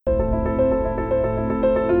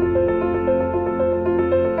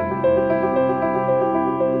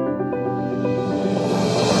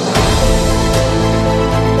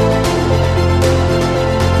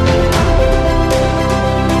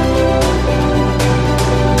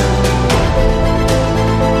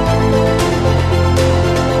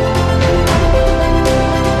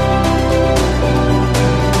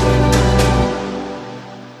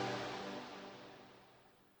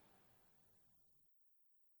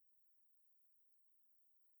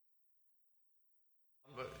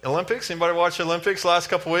Olympics? Anybody watch the Olympics last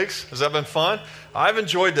couple weeks? Has that been fun? I've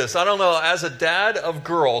enjoyed this. I don't know, as a dad of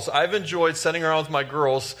girls, I've enjoyed sitting around with my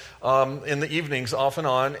girls in the evenings off and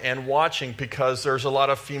on and watching, because there's a lot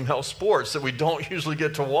of female sports that we don't usually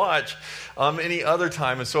get to watch any other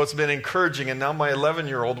time. And so it's been encouraging. And now my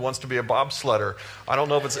 11-year-old wants to be a bobsledder. I don't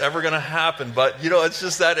know if it's ever going to happen, but it's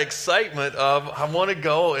just that excitement of I want to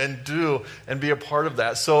go and do and be a part of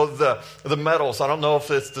that. So the medals, I don't know if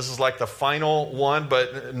this is like the final one,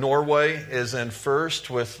 but Norway is in first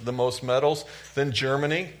with the most medals. Then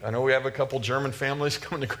Germany. I know we have a couple German families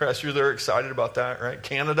coming to Crestview. They're excited about that, right?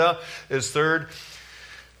 Canada is third.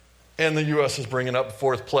 And the U.S. is bringing up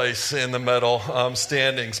fourth place in the medal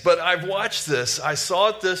standings. But I've watched this. I saw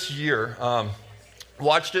it this year.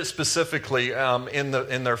 Watched it specifically in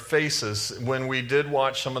their faces when we did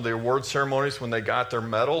watch some of the award ceremonies when they got their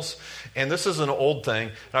medals. And this is an old thing.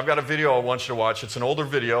 And I've got a video I want you to watch. It's an older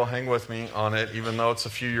video. Hang with me on it, even though it's a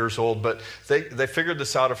few years old. But they figured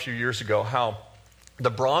this out a few years ago, how the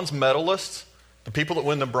bronze medalists, the people that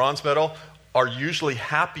win the bronze medal, are usually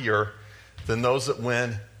happier than those that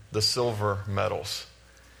win the silver medals.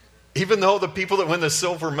 Even though the people that win the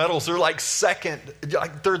silver medals, they're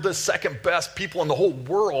they're the second best people in the whole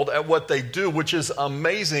world at what they do, which is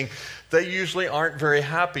amazing. They usually aren't very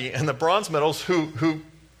happy. And the bronze medals who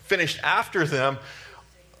finished after them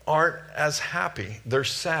aren't as happy. They're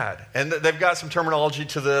sad. And they've got some terminology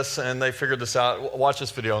to this, and they figured this out. Watch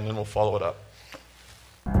this video, and then we'll follow it up.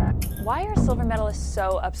 Why are silver medalists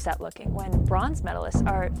so upset looking when bronze medalists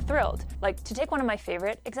are thrilled? Like, to take one of my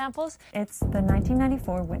favorite examples, it's the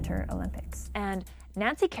 1994 Winter Olympics. And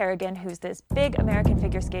Nancy Kerrigan, who's this big American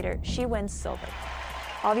figure skater, she wins silver.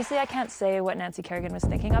 Obviously, I can't say what Nancy Kerrigan was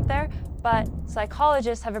thinking up there, but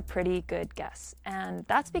psychologists have a pretty good guess. And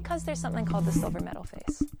that's because there's something called the silver medal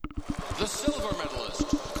face. The silver medalist,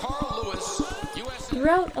 Carl Lewis, USA.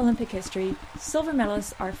 Throughout Olympic history, silver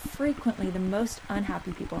medalists are frequently the most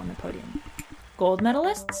unhappy people on the podium. Gold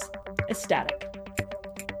medalists, ecstatic.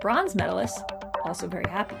 Bronze medalists, also very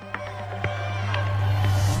happy.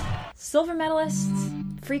 Silver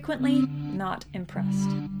medalists, frequently not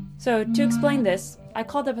impressed. So to explain this, I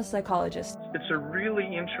called up a psychologist. It's a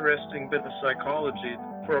really interesting bit of psychology.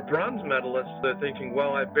 For a bronze medalist, they're thinking,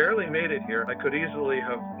 well, I barely made it here. I could easily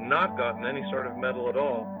have not gotten any sort of medal at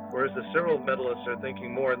all. Whereas the silver medalists are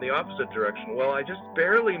thinking more in the opposite direction. Well, I just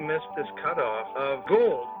barely missed this cutoff of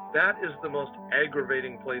gold. That is the most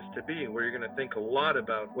aggravating place to be, where you're going to think a lot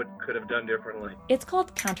about what could have done differently. It's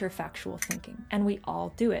called counterfactual thinking, and we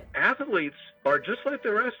all do it. Athletes are just like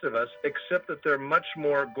the rest of us, except that they're much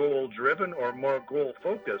more goal-driven or more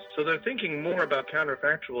goal-focused. So they're thinking more about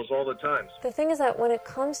counterfactuals all the time. The thing is that when it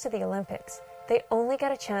comes to the Olympics, they only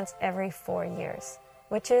get a chance every 4 years,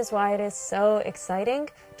 which is why it is so exciting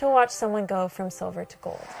to watch someone go from silver to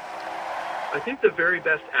gold. I think the very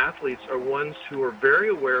best athletes are ones who are very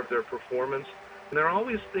aware of their performance, and they're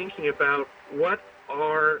always thinking about what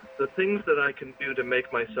are the things that I can do to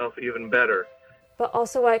make myself even better. But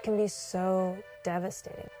also why it can be so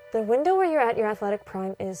devastating. The window where you're at your athletic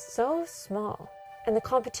prime is so small, and the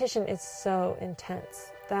competition is so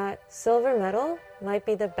intense, that silver medal might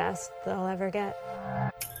be the best they'll ever get.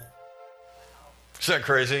 Isn't that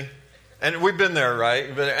crazy? And we've been there,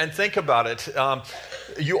 right? And think about it.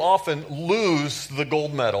 You often lose the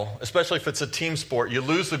gold medal, especially if it's a team sport. You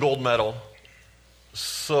lose the gold medal,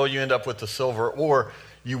 so you end up with the silver, or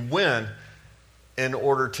you win in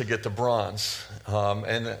order to get the bronze.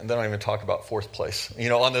 And they don't even talk about fourth place,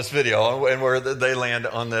 on this video and where they land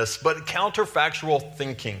on this. But counterfactual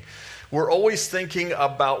thinking. We're always thinking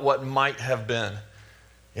about what might have been.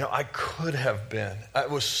 I could have been. I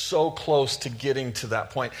was so close to getting to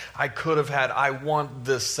that point. I could have had, I want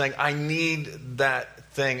this thing. I need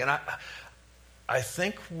that thing. And I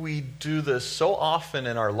think we do this so often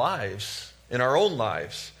in our lives, in our own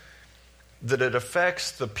lives, that it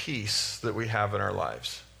affects the peace that we have in our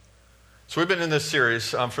lives. So we've been in this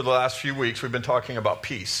series for the last few weeks. We've been talking about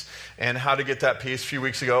peace and how to get that peace. A few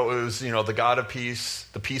weeks ago, it was, the God of peace,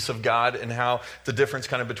 the peace of God, and how the difference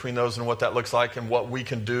kind of between those and what that looks like and what we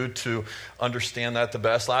can do to understand that the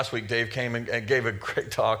best. Last week, Dave came and gave a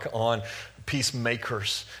great talk on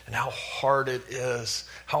peacemakers and how hard it is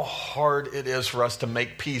for us to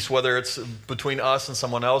make peace, whether it's between us and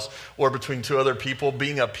someone else or between two other people.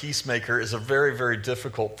 Being a peacemaker is a very, very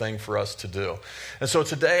difficult thing for us to do. And so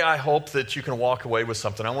today I hope that you can walk away with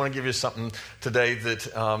something. I want to give you something today that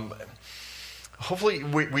hopefully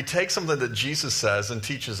we take something that Jesus says and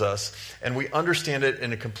teaches us and we understand it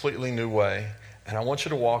in a completely new way. And I want you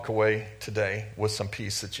to walk away today with some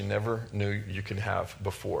peace that you never knew you could have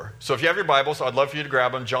before. So if you have your Bibles, I'd love for you to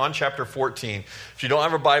grab them. John chapter 14. If you don't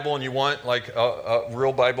have a Bible and you want like a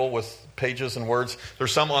real Bible with pages and words,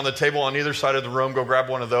 there's some on the table on either side of the room. Go grab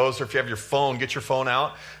one of those. Or if you have your phone, get your phone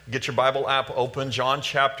out. Get your Bible app open. John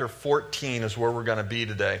chapter 14 is where we're going to be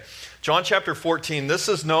today. John chapter 14, this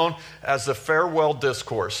is known as the farewell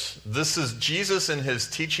discourse. This is Jesus in his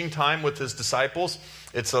teaching time with his disciples.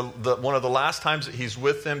 It's one of the last times that he's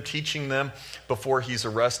with them, teaching them before he's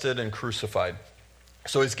arrested and crucified.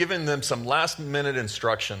 So he's giving them some last minute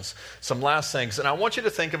instructions, some last things. And I want you to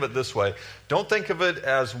think of it this way. Don't think of it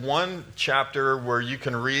as one chapter where you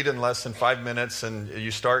can read in less than 5 minutes and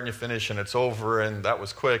you start and you finish and it's over and that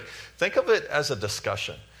was quick. Think of it as a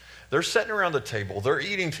discussion. They're sitting around the table, they're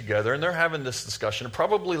eating together, and they're having this discussion. It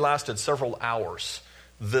probably lasted several hours.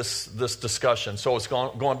 This discussion. So it's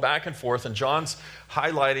going back and forth, and John's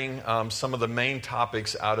highlighting some of the main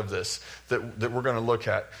topics out of this that we're going to look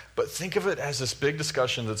at. But think of it as this big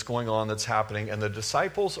discussion that's going on, that's happening, and the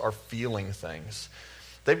disciples are feeling things.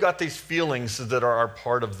 They've got these feelings that are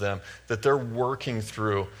part of them, that they're working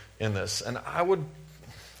through in this. And I would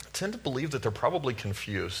tend to believe that they're probably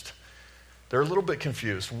confused. They're a little bit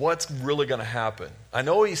confused. What's really going to happen? I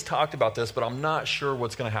know he's talked about this, but I'm not sure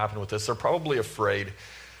what's going to happen with this. They're probably afraid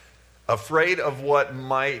of what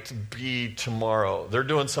might be tomorrow. They're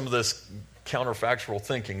doing some of this counterfactual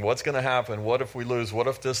thinking. What's going to happen? What if we lose? What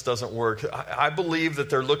if this doesn't work? I believe that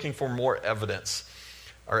they're looking for more evidence.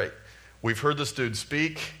 All right, we've heard this dude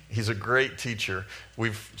speak. He's a great teacher.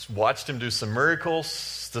 We've watched him do some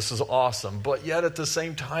miracles. This is awesome. But yet at the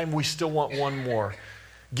same time, we still want one more.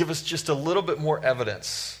 Give us just a little bit more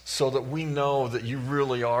evidence so that we know that you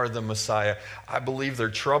really are the Messiah. I believe they're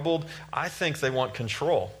troubled. I think they want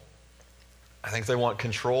control. I think they want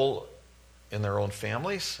control in their own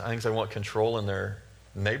families. I think they want control in their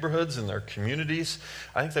neighborhoods, in their communities.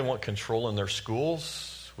 I think they want control in their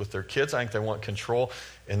schools with their kids. I think they want control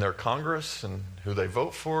in their Congress and who they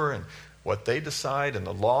vote for and what they decide and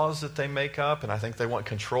the laws that they make up. And I think they want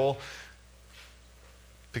control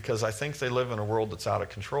because I think they live in a world that's out of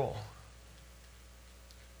control.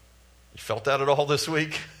 You felt that at all this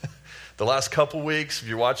week? The last couple weeks, if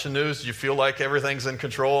you watch the news, do you feel like everything's in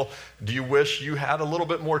control? Do you wish you had a little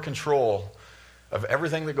bit more control of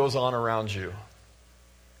everything that goes on around you?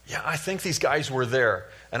 Yeah, I think these guys were there.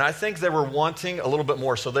 And I think they were wanting a little bit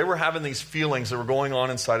more. So they were having these feelings that were going on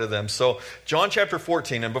inside of them. So John chapter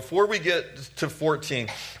 14. And before we get to 14,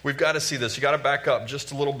 we've got to see this. You got to back up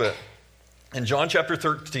just a little bit. In John chapter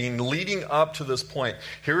 13, leading up to this point,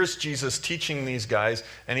 here is Jesus teaching these guys,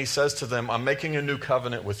 and he says to them, I'm making a new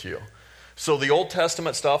covenant with you. So the Old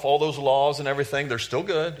Testament stuff, all those laws and everything, they're still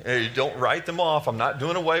good. You don't write them off. I'm not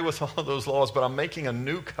doing away with all of those laws, but I'm making a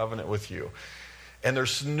new covenant with you. And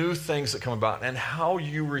there's new things that come about. And how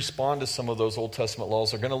you respond to some of those Old Testament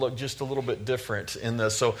laws are going to look just a little bit different in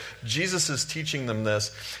this. So Jesus is teaching them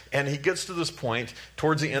this. And he gets to this point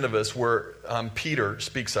towards the end of this where Peter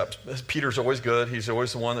speaks up. Peter's always good. He's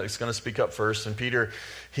always the one that's going to speak up first. And Peter,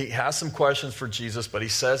 he has some questions for Jesus, but he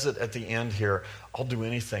says it at the end here, I'll do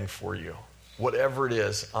anything for you. Whatever it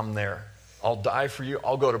is, I'm there. I'll die for you.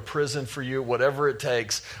 I'll go to prison for you. Whatever it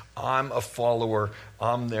takes, I'm a follower.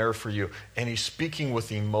 I'm there for you. And he's speaking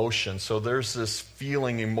with emotion. So there's this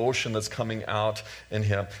feeling, emotion that's coming out in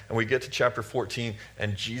him. And we get to chapter 14,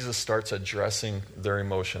 and Jesus starts addressing their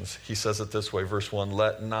emotions. He says it this way, verse 1,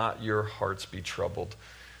 let not your hearts be troubled.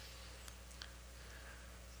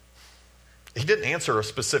 He didn't answer a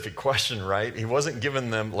specific question, right? He wasn't giving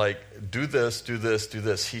them like, do this, do this, do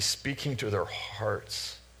this. He's speaking to their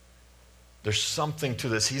hearts. There's something to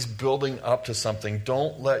this. He's building up to something.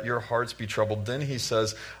 Don't let your hearts be troubled. Then he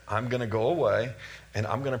says, I'm going to go away and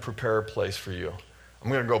I'm going to prepare a place for you. I'm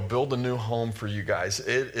going to go build a new home for you guys.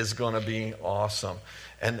 It is going to be awesome.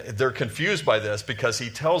 And they're confused by this because he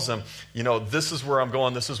tells them, you know, this is where I'm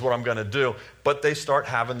going. This is what I'm going to do. But they start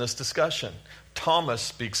having this discussion. Thomas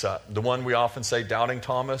speaks up, the one we often say doubting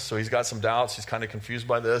Thomas. So he's got some doubts. He's kind of confused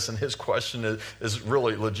by this. And his question is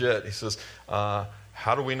really legit. He says,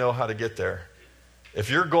 how do we know how to get there? If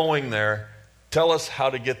you're going there, tell us how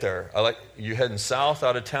to get there. You heading south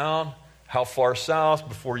out of town? How far south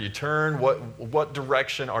before you turn? What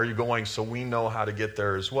direction are you going so we know how to get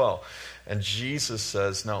there as well? And Jesus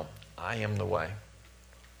says, no, I am the way.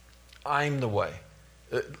 I'm the way.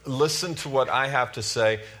 Listen to what I have to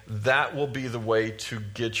say. That will be the way to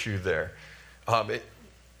get you there.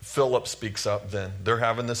 Philip speaks up then. They're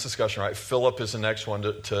having this discussion, right? Philip is the next one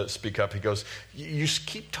to speak up. He goes, you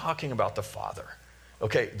keep talking about the Father.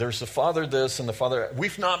 Okay, there's the Father this and the Father.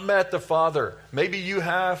 We've not met the Father. Maybe you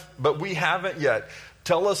have, but we haven't yet.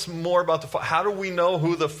 Tell us more about the Father. How do we know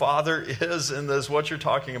who the Father is in this, what you're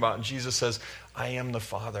talking about? And Jesus says, I am the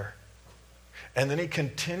Father. And then he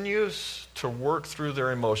continues to work through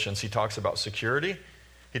their emotions. He talks about security.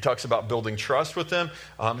 He talks about building trust with them.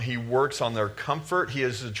 He works on their comfort. He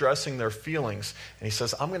is addressing their feelings. And he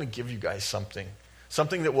says, I'm going to give you guys something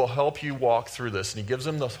that will help you walk through this. And he gives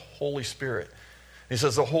them the Holy Spirit. He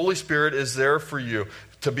says the Holy Spirit is there for you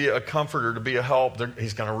to be a comforter, to be a help.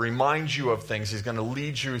 He's going to remind you of things. He's going to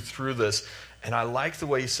lead you through this. And I like the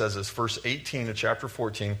way he says this. Verse 18 of chapter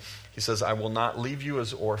 14, he says, I will not leave you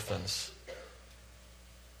as orphans.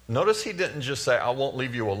 Notice he didn't just say, I won't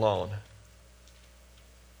leave you alone.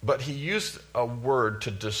 But he used a word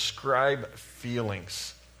to describe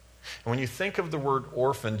feelings. And when you think of the word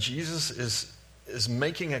orphan, Jesus is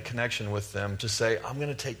making a connection with them to say, I'm going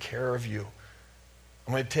to take care of you.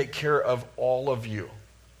 I'm going to take care of all of you.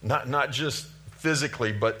 Not just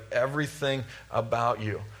physically, but everything about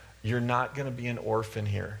you. You're not going to be an orphan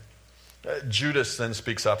here. Judas then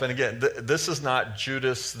speaks up. And again, this is not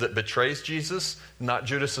Judas that betrays Jesus, not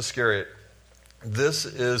Judas Iscariot. This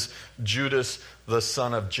is Judas, the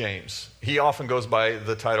son of James. He often goes by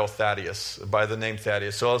the title Thaddeus, by the name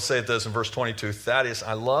Thaddeus. So I'll say this in verse 22. Thaddeus,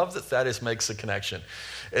 I love that Thaddeus makes a connection.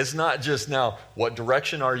 It's not just now, what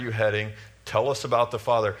direction are you heading? Tell us about the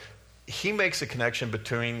Father. He makes a connection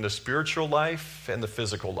between the spiritual life and the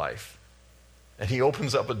physical life. And he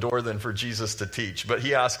opens up a door then for Jesus to teach. But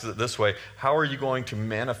he asks it this way, how are you going to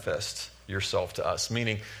manifest yourself to us?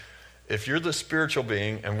 Meaning, if you're the spiritual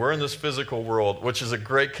being and we're in this physical world, which is a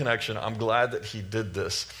great connection, I'm glad that he did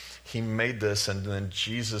this. He made this, and then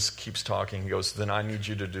Jesus keeps talking. He goes, then I need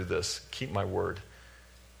you to do this. Keep my word.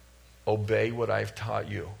 Obey what I've taught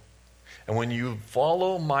you. And when you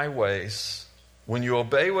follow my ways, when you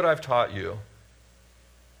obey what I've taught you,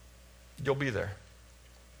 you'll be there.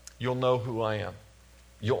 You'll know who I am.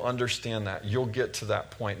 You'll understand that. You'll get to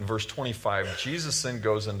that point. In verse 25, Jesus then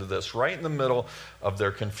goes into this. Right in the middle of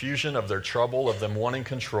their confusion, of their trouble, of them wanting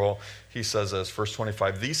control, he says this, verse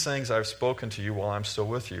 25, these things I've spoken to you while I'm still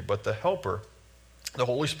with you, but the Helper, the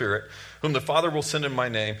Holy Spirit, whom the Father will send in my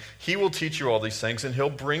name, he will teach you all these things, and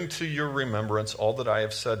he'll bring to your remembrance all that I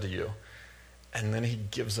have said to you. And then he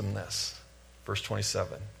gives them this. Verse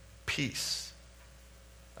 27, peace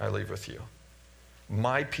I leave with you.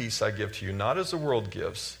 My peace I give to you, not as the world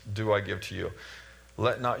gives, do I give to you.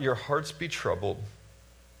 Let not your hearts be troubled,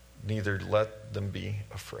 neither let them be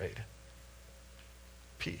afraid.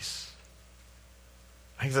 Peace.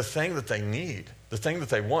 I think the thing that they need, the thing that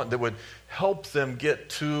they want, that would help them get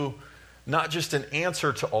to not just an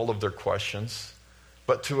answer to all of their questions,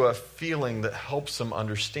 but to a feeling that helps them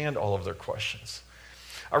understand all of their questions.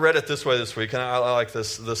 I read it this way this week, and I like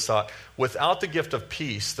this thought. Without the gift of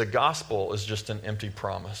peace, the gospel is just an empty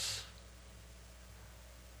promise.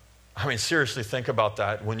 I mean, seriously, think about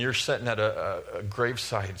that. When you're sitting at a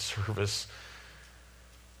graveside service,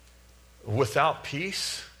 without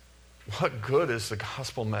peace, what good is the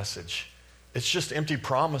gospel message? It's just empty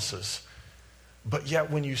promises. But yet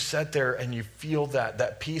when you sit there and you feel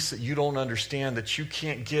that peace that you don't understand, that you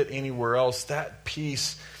can't get anywhere else, that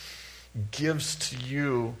peace gives to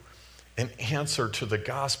you an answer to the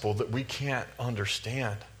gospel that we can't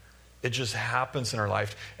understand. It just happens in our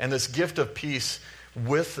life. And this gift of peace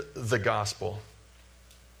with the gospel,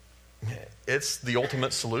 it's the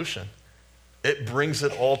ultimate solution. It brings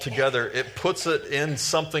it all together. It puts it in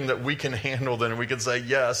something that we can handle then, and we can say,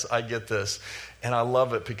 yes, I get this. And I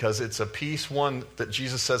love it because it's a peace, one, that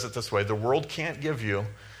Jesus says it this way, the world can't give you.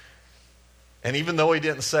 And even though he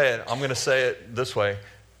didn't say it, I'm going to say it this way,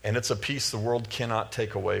 and it's a peace the world cannot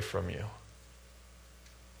take away from you.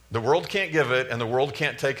 The world can't give it, and the world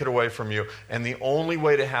can't take it away from you. And the only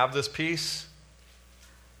way to have this peace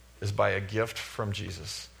is by a gift from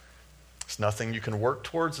Jesus. It's nothing you can work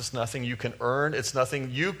towards. It's nothing you can earn. It's nothing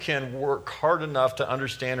you can work hard enough to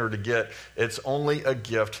understand or to get. It's only a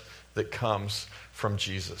gift that comes from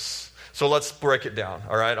Jesus. So let's break it down,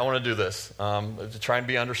 all right? I want to do this to try and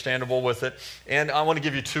be understandable with it. And I want to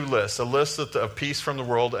give you two lists, a list of peace from the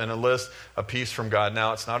world and a list of peace from God.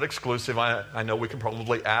 Now, it's not exclusive. I know we can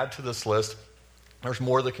probably add to this list. There's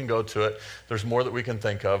more that can go to it. There's more that we can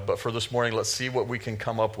think of. But for this morning, let's see what we can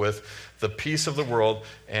come up with, the peace of the world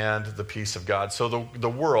and the peace of God. So the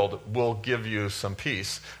world will give you some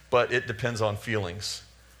peace, but it depends on feelings.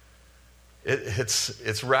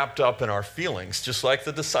 It's wrapped up in our feelings, just like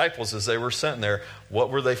the disciples as they were sitting there. What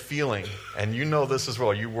were they feeling? And you know this as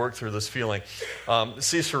well. You work through this feeling.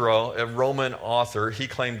 Cicero, a Roman author, he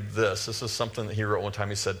claimed this. This is something that he wrote one time.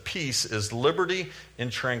 He said, peace is liberty in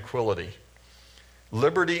tranquility.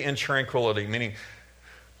 Liberty and tranquility, meaning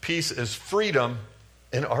peace is freedom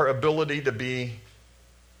in our ability to be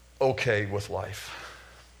okay with life.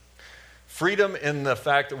 Freedom in the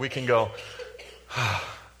fact that we can go,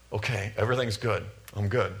 okay, everything's good. I'm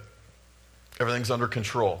good. Everything's under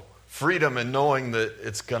control. Freedom in knowing that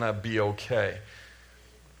it's going to be okay.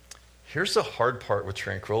 Here's the hard part with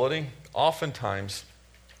tranquility. Oftentimes,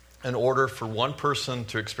 in order for one person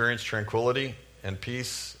to experience tranquility and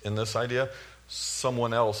peace in this idea,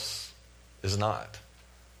 someone else is not.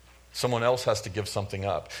 Someone else has to give something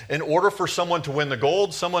up. In order for someone to win the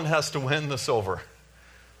gold, someone has to win the silver.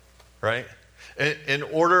 Right? In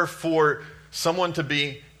order for someone to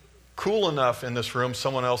be cool enough in this room,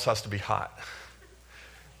 someone else has to be hot.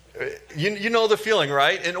 You know the feeling,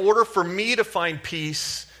 right? In order for me to find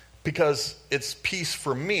peace, because it's peace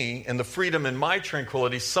for me and the freedom in my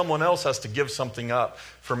tranquility, someone else has to give something up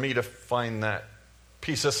for me to find that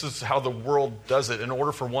peace. This is how the world does it. In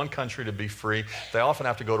order for one country to be free, they often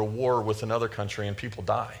have to go to war with another country and people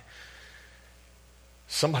die.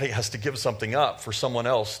 Somebody has to give something up for someone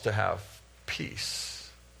else to have peace.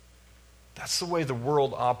 That's the way the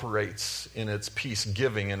world operates in its peace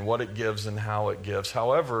giving and what it gives and how it gives.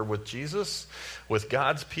 However, with Jesus, with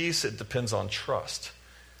God's peace, it depends on trust.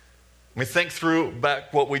 I mean, think through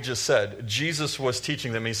back what we just said. Jesus was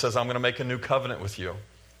teaching them. He says, I'm going to make a new covenant with you.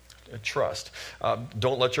 Trust.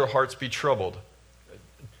 Don't let your hearts be troubled.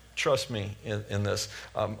 Trust me in this.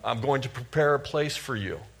 I'm going to prepare a place for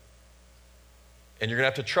you. And you're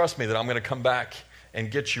going to have to trust me that I'm going to come back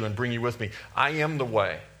and get you and bring you with me. I am the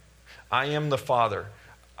way. I am the Father.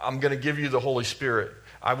 I'm going to give you the Holy Spirit.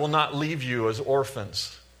 I will not leave you as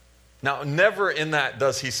orphans. Now, never in that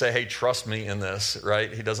does he say, hey, trust me in this,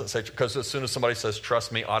 right? He doesn't say, because as soon as somebody says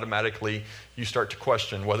trust me, automatically you start to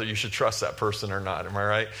question whether you should trust that person or not. Am I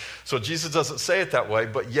right? So Jesus doesn't say it that way,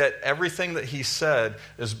 but yet everything that he said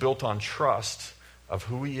is built on trust of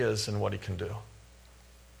who he is and what he can do.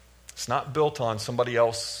 It's not built on somebody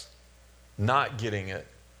else not getting it.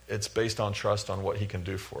 It's based on trust on what he can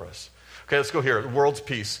do for us. Okay, let's go here. The world's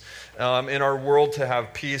peace. In our world, to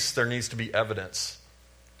have peace, there needs to be evidence.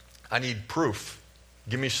 I need proof.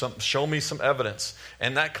 Show me some evidence.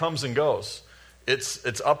 And that comes and goes.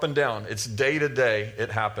 It's up and down. It's day to day it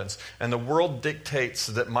happens. And the world dictates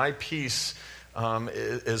that my peace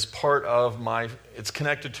is part of it's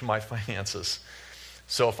connected to my finances.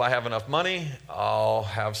 So if I have enough money, I'll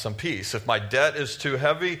have some peace. If my debt is too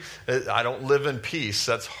heavy, I don't live in peace.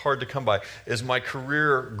 That's hard to come by. Is my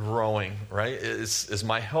career growing, right? Is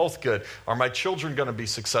my health good? Are my children going to be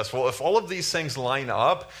successful? If all of these things line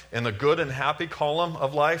up in the good and happy column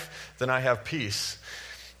of life, then I have peace.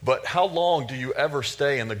 But how long do you ever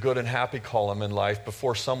stay in the good and happy column in life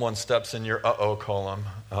before someone steps in your uh-oh column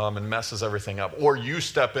and messes everything up? Or you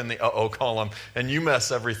step in the uh-oh column and you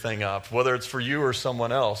mess everything up, whether it's for you or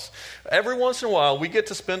someone else. Every once in a while, we get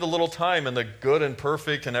to spend a little time in the good and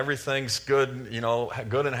perfect and everything's good,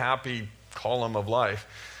 good and happy column of life.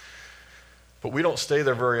 But we don't stay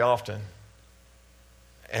there very often.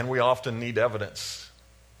 And we often need evidence.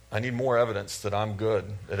 I need more evidence that I'm good,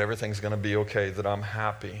 that everything's going to be okay, that I'm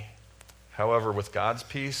happy. However, with God's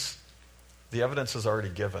peace, the evidence is already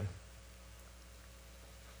given.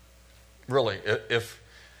 Really, if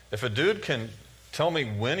a dude can tell me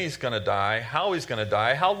when he's going to die, how he's going to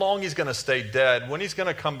die, how long he's going to stay dead, when he's going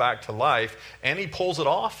to come back to life, and he pulls it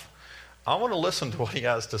off, I want to listen to what he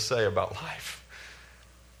has to say about life.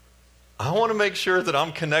 I want to make sure that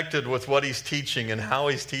I'm connected with what he's teaching and how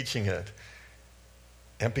he's teaching it.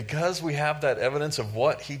 And because we have that evidence of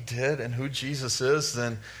what he did and who Jesus is,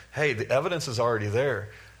 then, hey, the evidence is already there.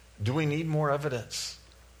 Do we need more evidence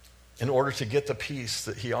in order to get the peace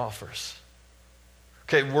that he offers?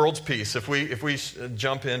 Okay, world's peace. If we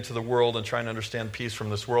jump into the world and try and understand peace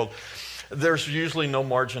from this world, there's usually no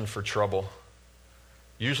margin for trouble.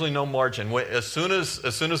 Usually no margin. As soon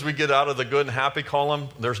as we get out of the good and happy column,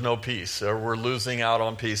 there's no peace, or we're losing out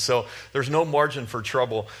on peace. So there's no margin for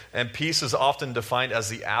trouble. And peace is often defined as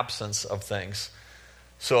the absence of things.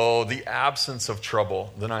 So the absence of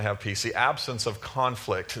trouble, then I have peace. The absence of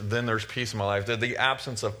conflict, then there's peace in my life. The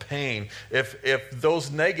absence of pain. If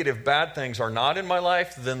those negative, bad things are not in my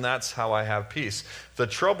life, then that's how I have peace. The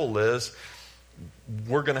trouble is,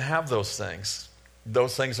 we're going to have those things.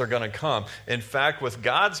 Those things are going to come. In fact, with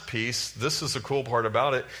God's peace, this is the cool part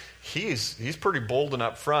about it. He's pretty bold and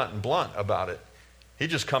upfront and blunt about it. He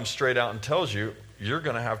just comes straight out and tells you, you're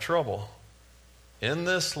going to have trouble. In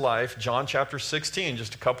this life, John chapter 16,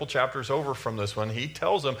 just a couple chapters over from this one, he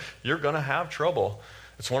tells them, you're going to have trouble.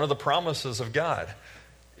 It's one of the promises of God.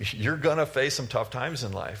 You're going to face some tough times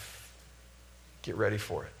in life. Get ready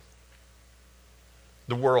for it.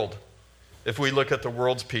 The world. If we look at the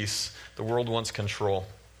world's piece, the world wants control.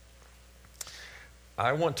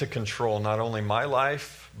 I want to control not only my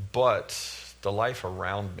life, but the life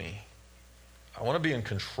around me. I want to be in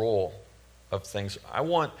control of things. I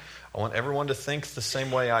want everyone to think the same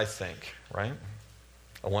way I think, right?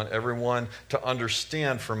 I want everyone to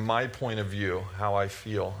understand from my point of view how I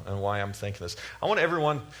feel and why I'm thinking this. I want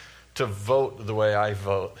everyone to vote the way I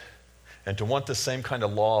vote and to want the same kind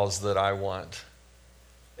of laws that I want.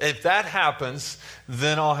 If that happens,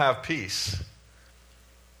 then I'll have peace.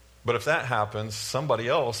 But if that happens, somebody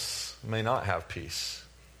else may not have peace.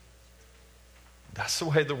 That's the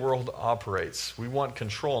way the world operates. We want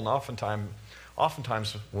control, and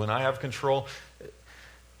oftentimes when I have control,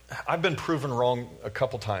 I've been proven wrong a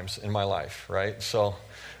couple times in my life, right? So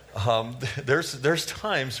there's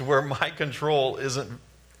times where my control isn't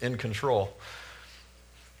in control.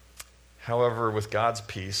 However, with God's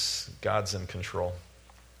peace, God's in control.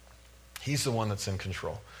 He's the one that's in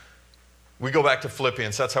control. We go back to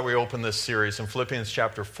Philippians. That's how we open this series. In Philippians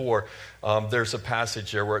chapter 4, there's a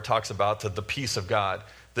passage there where it talks about the peace of God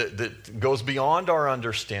that goes beyond our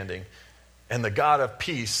understanding, and the God of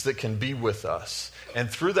peace that can be with us. And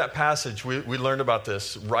through that passage, we learned about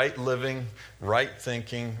this: right living, right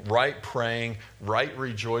thinking, right praying, right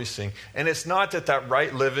rejoicing. And it's not that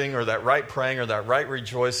right living or that right praying or that right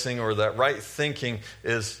rejoicing or that right thinking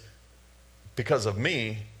is because of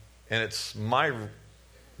me and it's my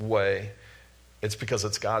way. It's because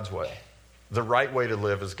it's God's way. The right way to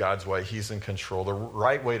live is God's way. He's in control. The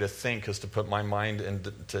right way to think is to put my mind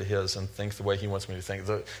into His and think the way He wants me to think.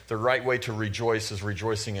 The right way to rejoice is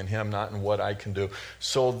rejoicing in Him, not in what I can do.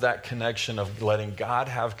 So that connection of letting God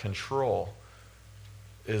have control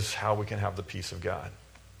is how we can have the peace of God.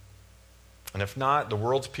 And if not, the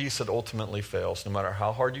world's peace, it ultimately fails. No matter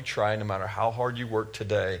how hard you try, no matter how hard you work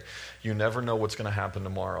today, you never know what's going to happen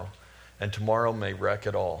tomorrow. And tomorrow may wreck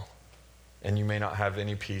it all. And you may not have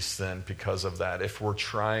any peace then because of that, if we're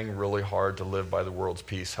trying really hard to live by the world's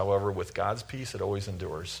peace. However, with God's peace, it always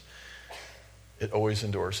endures. It always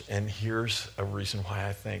endures. And here's a reason why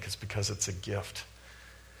I think it's because it's a gift.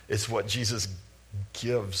 It's what Jesus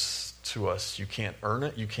gives to us. You can't earn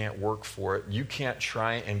it. You can't work for it. You can't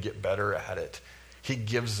try and get better at it. He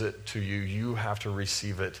gives it to you. You have to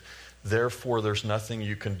receive it. Therefore, there's nothing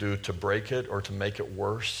you can do to break it or to make it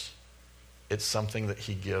worse. It's something that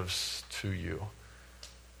He gives to you.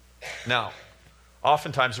 Now,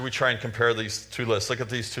 oftentimes we try and compare these two lists. Look at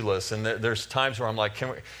these two lists. And there's times where I'm like, can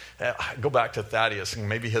we go back to Thaddeus and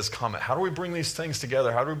maybe his comment. How do we bring these things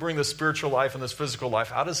together? How do we bring this spiritual life and this physical life?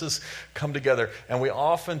 How does this come together? And we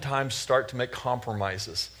oftentimes start to make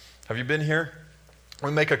compromises. Have you been here? We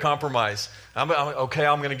make a compromise. I'm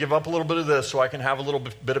going to give up a little bit of this so I can have a little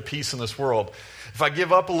bit of peace in this world. If I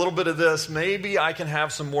give up a little bit of this, maybe I can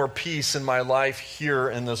have some more peace in my life here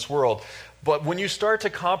in this world. But when you start to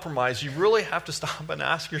compromise, you really have to stop and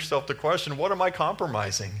ask yourself the question, what am I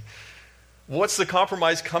compromising? What's the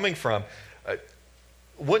compromise coming from?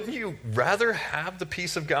 Wouldn't you rather have the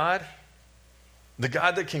peace of God? The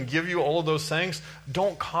God that can give you all of those things?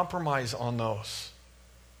 Don't compromise on those.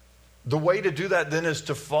 The way to do that then is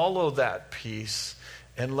to follow that peace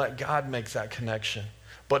and let God make that connection.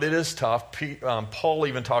 But it is tough. Paul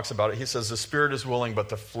even talks about it. He says the spirit is willing, but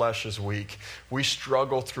the flesh is weak. We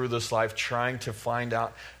struggle through this life trying to find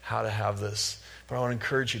out how to have this. But I want to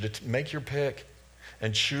encourage you to make your pick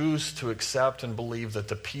and choose to accept and believe that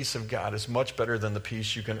the peace of God is much better than the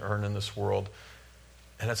peace you can earn in this world.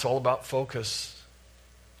 And it's all about focus.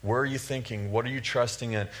 Where are you thinking? What are you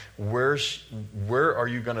trusting in? Where are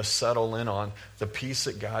you going to settle in on the peace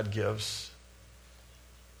that God gives?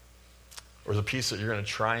 Or the peace that you're going to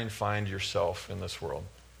try and find yourself in this world?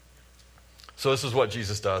 So this is what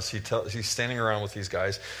Jesus does. He's standing around with these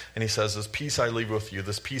guys, and he says, this peace I leave with you,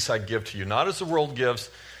 this peace I give to you. Not as the world gives,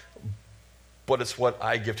 but it's what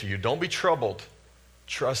I give to you. Don't be troubled.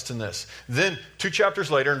 Trust in this. Then 2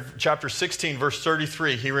 chapters later, in chapter 16, verse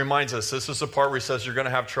 33, he reminds us, this is the part where he says you're going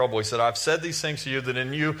to have trouble. He said, I've said these things to you that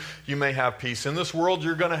in you may have peace. In this world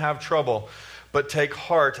you're going to have trouble. But take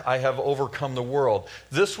heart, I have overcome the world.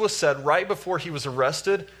 This was said right before he was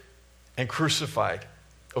arrested and crucified.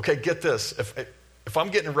 Okay, get this. If I'm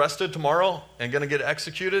getting arrested tomorrow and going to get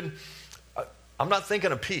executed, I'm not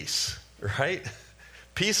thinking of peace, right?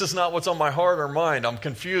 Peace is not what's on my heart or mind. I'm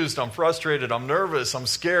confused, I'm frustrated, I'm nervous, I'm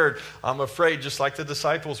scared, I'm afraid, just like the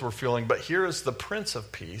disciples were feeling. But here is the Prince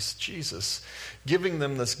of Peace, Jesus, giving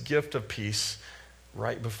them this gift of peace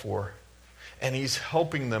right before. And he's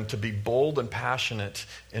helping them to be bold and passionate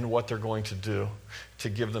in what they're going to do to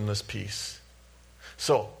give them this peace.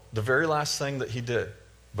 So, the very last thing that he did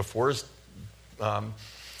before his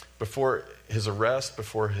arrest,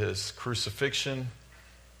 before his crucifixion,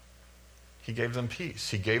 he gave them peace.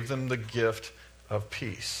 He gave them the gift of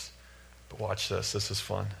peace. But watch this. This is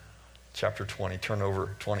fun. Chapter 20. Turn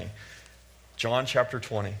over 20. John chapter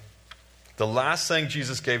 20. The last thing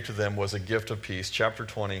Jesus gave to them was a gift of peace. Chapter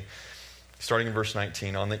 20, starting in verse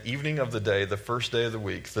 19. On the evening of the day, the first day of the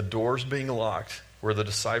week, the doors being locked where the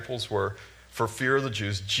disciples were for fear of the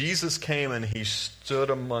Jews, Jesus came and he stood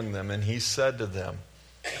among them and he said to them,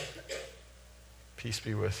 "Peace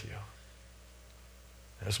be with you."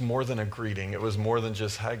 It was more than a greeting. It was more than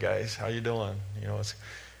just, "Hi guys, how you doing?"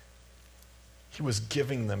 He was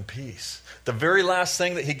giving them peace. The very last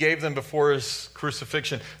thing that he gave them before his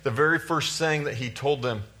crucifixion, the very first thing that he told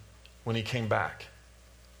them when he came back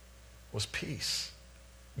was peace.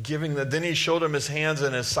 Giving them. Then he showed them his hands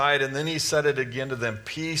and his side, and then he said it again to them,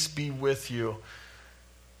 "Peace be with you."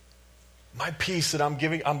 My peace that I'm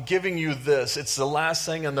giving you this. It's the last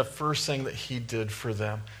thing and the first thing that he did for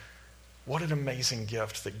them. What an amazing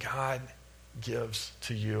gift that God gives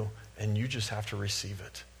to you, and you just have to receive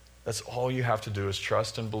it. That's all you have to do is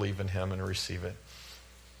trust and believe in him and receive it.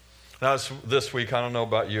 Now, this week, I don't know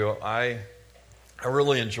about you, I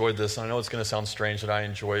really enjoyed this. I know it's going to sound strange that I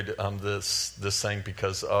enjoyed this thing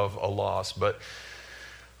because of a loss, but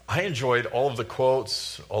I enjoyed all of the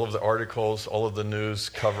quotes, all of the articles, all of the news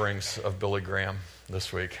coverings of Billy Graham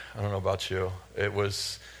this week. I don't know about you. There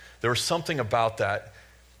was something about that,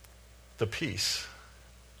 the peace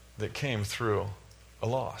that came through a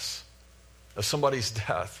loss of somebody's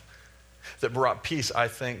death that brought peace, I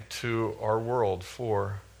think, to our world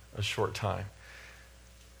for a short time.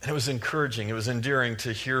 And it was encouraging, it was endearing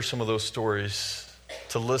to hear some of those stories,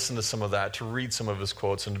 to listen to some of that, to read some of his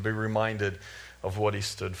quotes, and to be reminded of what he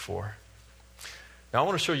stood for. Now I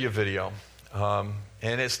want to show you a video.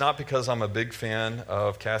 And it's not because I'm a big fan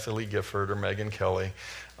of Kathy Lee Gifford or Megyn Kelly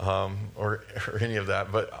or any of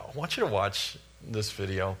that, but I want you to watch this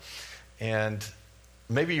video. And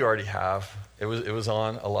maybe you already have. It was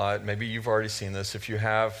on a lot. Maybe you've already seen this. If you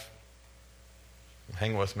have,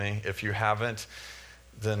 hang with me. If you haven't,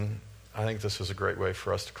 then I think this is a great way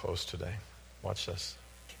for us to close today. Watch this.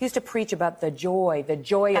 Used to preach about the joy of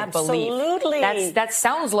belief. Absolutely. That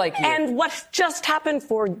sounds like you. And what just happened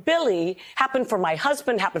for Billy happened for my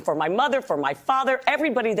husband, happened for my mother, for my father.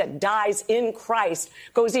 Everybody that dies in Christ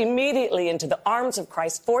goes immediately into the arms of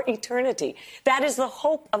Christ for eternity. That is the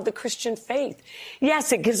hope of the Christian faith.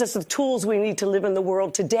 Yes, it gives us the tools we need to live in the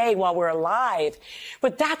world today while we're alive.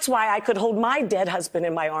 But that's why I could hold my dead husband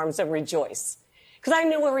in my arms and rejoice. Because I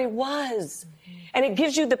knew where he was. And it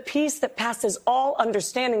gives you the peace that passes all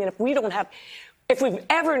understanding. And if we've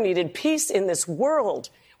ever needed peace in this world,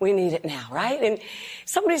 we need it now, right? And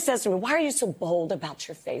somebody says to me, "Why are you so bold about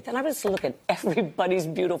your faith?" And I just look at everybody's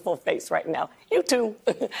beautiful face right now. You too.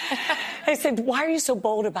 They said, "Why are you so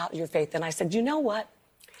bold about your faith?" And I said, "You know what?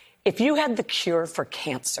 If you had the cure for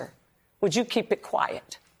cancer, would you keep it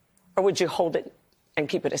quiet? Or would you hold it and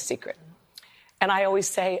keep it a secret?" And I always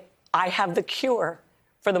say, I have the cure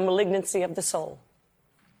for the malignancy of the soul.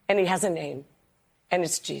 And he has a name, and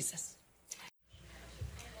it's Jesus.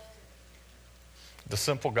 The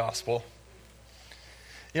simple gospel.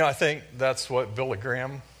 I think that's what Billy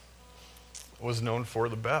Graham was known for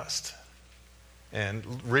the best.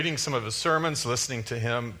 And reading some of his sermons, listening to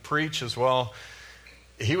him preach as well,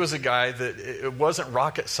 he was a guy that it wasn't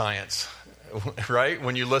rocket science, right?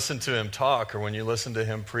 When you listen to him talk or when you listen to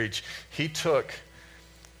him preach, he took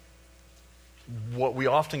what we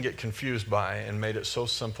often get confused by and made it so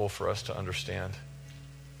simple for us to understand.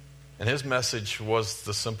 And his message was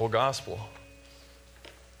the simple gospel.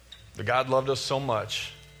 That God loved us so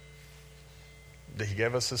much that he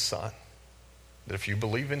gave us his son. That if you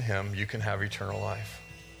believe in him, you can have eternal life.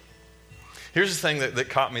 Here's the thing that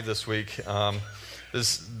caught me this week,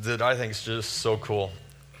 that I think is just so cool.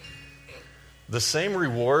 The same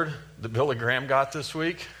reward that Billy Graham got this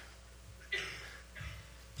week,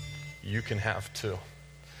 you can have too.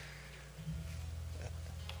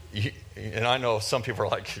 And I know some people are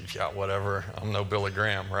like, "Yeah, whatever, I'm no Billy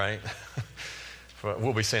Graham," right? But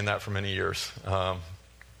we'll be saying that for many years.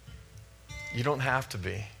 You don't have to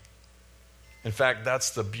be. In fact,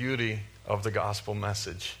 that's the beauty of the gospel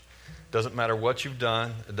message. It doesn't matter what you've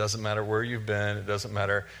done. It doesn't matter where you've been. It doesn't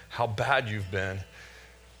matter how bad you've been.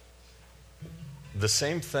 The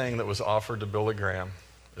same thing that was offered to Billy Graham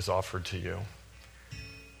is offered to you.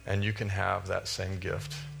 And you can have that same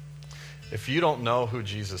gift. If you don't know who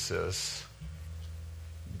Jesus is,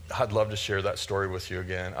 I'd love to share that story with you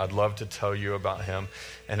again. I'd love to tell you about him.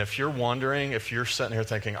 And if you're wondering, if you're sitting here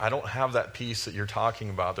thinking, I don't have that peace that you're talking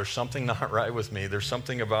about, there's something not right with me, there's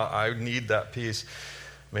something about I need that peace,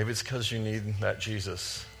 maybe it's because you need that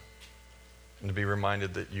Jesus. And to be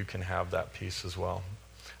reminded that you can have that peace as well.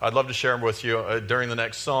 I'd love to share them with you during the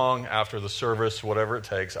next song, after the service, whatever it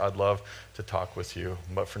takes. I'd love to talk with you.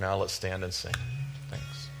 But for now, let's stand and sing.